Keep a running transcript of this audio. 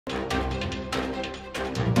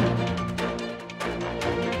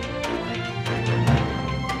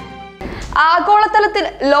ആഗോളതലത്തിൽ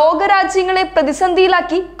ലോകരാജ്യങ്ങളെ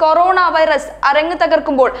പ്രതിസന്ധിയിലാക്കി corona virus അരങ്ങ്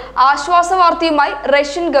തകർക്കുമ്പോൾ ആശ്വാസവാർത്തയുമായി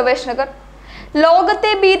Russian ഗവേഷകർ.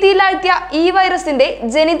 ലോകത്തെ ഭീതിയിലാഴ്ത്തിയ ഈ വൈറസിന്റെ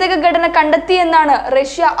ജനിതക ഘടന കണ്ടെത്തിയെന്നാണ്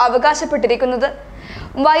റഷ്യ അവകാശപ്പെട്ടിരിക്കുന്നത്.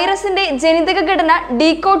 വൈറസിന്റെ ജനിതക ഘടന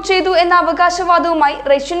ഡീകോഡ് ചെയ്തു എന്ന അവകാശവാദവുമായി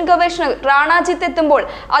റഷ്യൻ ഗവേഷകർ റാണാജിത്ത് എത്തുമ്പോൾ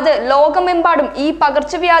അത് ലോകമെമ്പാടും ഈ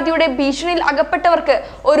പകർച്ചവ്യാധിയുടെ ഭീഷണിയിൽ അകപ്പെട്ടവർക്ക്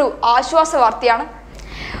ഒരു ആശ്വാസവാർത്തയാണ്.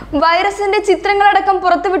 വൈറസിന്റെ ചിത്രങ്ങളടക്കം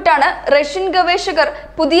പുറത്തുവിട്ടാണ് റഷ്യൻ ഗവേഷകർ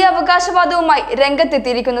പുതിയ അവകാശവാദവുമായി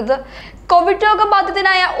രംഗത്തെത്തിയിരിക്കുന്നത്. കോവിഡ്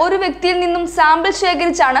രോഗബാധിതനായ ഒരു വ്യക്തിയിൽ നിന്നും സാമ്പിൾ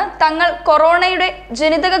ശേഖരിച്ചാണ് തങ്ങൾ കൊറോണയുടെ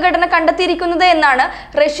ജനിതക ഘടന കണ്ടെത്തിയിരിക്കുന്നത് എന്നാണ്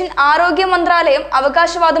റഷ്യൻ ആരോഗ്യ മന്ത്രാലയം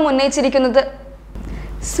അവകാശവാദം ഉന്നയിച്ചിരിക്കുന്നത്.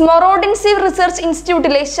 സ്മൊറോഡിൻസീവ് റിസർച്ച്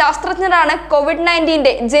ഇൻസ്റ്റിറ്റ്യൂട്ടിലെ ശാസ്ത്രജ്ഞരാണ്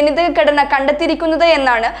കോവിഡ്-19ന്റെ ജനിതക ഘടന കണ്ടെത്തിയിരിക്കുന്നത്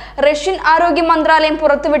എന്നാണ് റഷ്യൻ ആരോഗ്യ മന്ത്രാലയം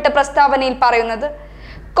പുറത്തുവിട്ട പ്രസ്താവനയിൽ പറയുന്നത്.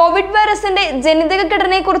 കോവിഡ് വൈറസിന്റെ ജനിതക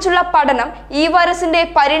ഘടനയെക്കുറിച്ചുള്ള പഠനം, ഈ വൈറസിന്റെ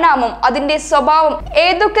പരിണാമം, അതിന്റെ സ്വഭാവം,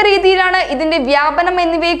 ഏതൊക്കെ രീതിയിലാണ് ഇതിന്റെ വ്യാപനം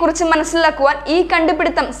എന്നിവയെക്കുറിച്ച് മനസ്സിലാക്കുവാൻ ഈ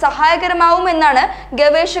കണ്ടുപിടുത്തം സഹായകരമാവുമെന്നാണ്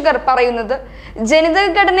ഗവേഷകർ പറയുന്നത്. ജനിതക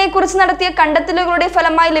ഘടനയെക്കുറിച്ച് നടത്തിയ കണ്ടെത്തലുകളുടെ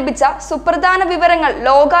ഫലമായി ലഭിച്ച സുപ്രധാന വിവരങ്ങൾ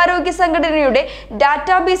ലോകാരോഗ്യ സംഘടനയുടെ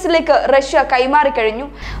ഡാറ്റാബേസിലേക്ക് റഷ്യ കൈമാറിക്കഴിഞ്ഞു.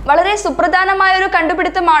 വളരെ സുപ്രധാനമായ ഒരു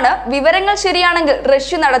കണ്ടുപിടുത്തമാണ് വിവരങ്ങൾ ശരിയാണെങ്കിൽ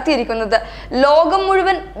റഷ്യ നടത്തിയിരിക്കുന്നത്. ലോകം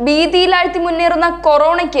മുഴുവൻ ഭീതിയിലാഴ്ത്തി മുന്നേറുന്ന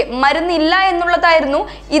കൊറോണയ്ക്ക് മരുന്നില്ല എന്നുള്ളതായിരുന്നു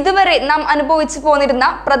ഇതുവരെ നാം അനുഭവിച്ചു പോന്നിരുന്ന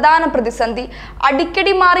പ്രധാന പ്രതിസന്ധി.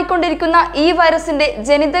 അടിക്കടി മാറിക്കൊണ്ടിരിക്കുന്ന ഈ വൈറസിന്റെ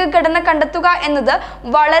ജനിതക ഘടന കണ്ടെത്തുക എന്നത്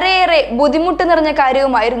വളരെയേറെ ബുദ്ധിമുട്ട് നിറഞ്ഞ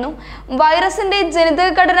കാര്യവുമായിരുന്നു. വൈറസിന്റെ ജനിതക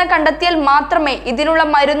ഘടന കണ്ടെത്തിയാൽ മാത്രമേ ഇതിനുള്ള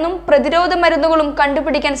മരുന്നും പ്രതിരോധ മരുന്നുകളും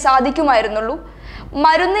കണ്ടുപിടിക്കാൻ സാധിക്കുമായിരുന്നുള്ളൂ.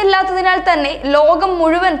 മരുന്നില്ലാത്തതിനാൽ തന്നെ ലോകം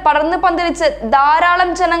മുഴുവൻ പടർന്നു പന്തലിച്ച് ധാരാളം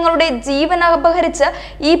ജനങ്ങളുടെ ജീവൻ അപഹരിച്ച്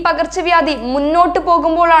ഈ പകർച്ചവ്യാധി മുന്നോട്ട്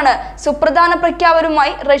പോകുമ്പോഴാണ് സുപ്രധാന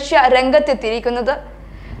പ്രഖ്യാപനവുമായി റഷ്യ രംഗത്തെത്തിയിരിക്കുന്നത്.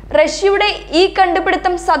 റഷ്യയുടെ ഈ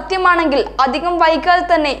കണ്ടുപിടുത്തം സത്യമാണെങ്കിൽ അധികം വൈകാതെ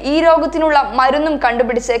തന്നെ ഈ രോഗത്തിനുള്ള മരുന്നും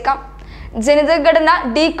കണ്ടുപിടിച്ചേക്കാം. ജനിതക ഘടന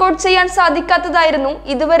ഡീകോഡ് ചെയ്യാൻ സാധിക്കാത്തതായിരുന്നു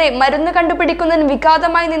ഇതുവരെ മരുന്ന് കണ്ടുപിടിക്കുന്നതിന്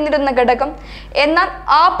വിഘാതമായി നിന്നിരുന്ന ഘടകം. എന്നാൽ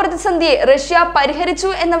ആ പ്രതിസന്ധിയെ റഷ്യ പരിഹരിച്ചു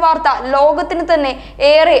എന്ന വാർത്ത ലോകത്തിന് തന്നെ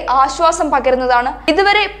ഏറെ ആശ്വാസം പകരുന്നതാണ്.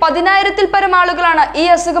 ഇതുവരെ 10,000-ൽ പരം ആളുകളാണ് ഈ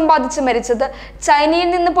അസുഖം ബാധിച്ച് മരിച്ചത്. ചൈനയിൽ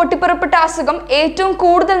നിന്ന് പൊട്ടിപ്പുറപ്പെട്ട അസുഖം ഏറ്റവും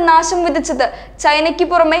കൂടുതൽ നാശം വിതച്ചത് ചൈനയ്ക്ക്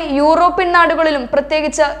പുറമെ യൂറോപ്യൻ നാടുകളിലും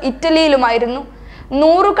പ്രത്യേകിച്ച് ഇറ്റലിയിലുമായിരുന്നു.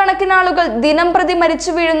 100 കണക്കിന് ആളുകൾ ദിനം പ്രതി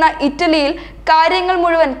മരിച്ചു വീഴുന്ന ഇറ്റലിയിൽ കാര്യങ്ങൾ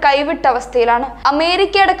മുഴുവൻ കൈവിട്ട അവസ്ഥയിലാണ്.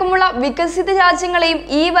 അമേരിക്ക അടക്കമുള്ള വികസിത രാജ്യങ്ങളെയും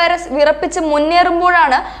ഈ വൈറസ് വിറപ്പിച്ച്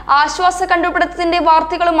മുന്നേറുമ്പോഴാണ് ആശ്വാസ കണ്ടുപിടുത്തത്തിന്റെ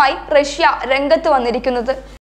വാർത്തകളുമായി റഷ്യ രംഗത്ത് വന്നിരിക്കുന്നത്.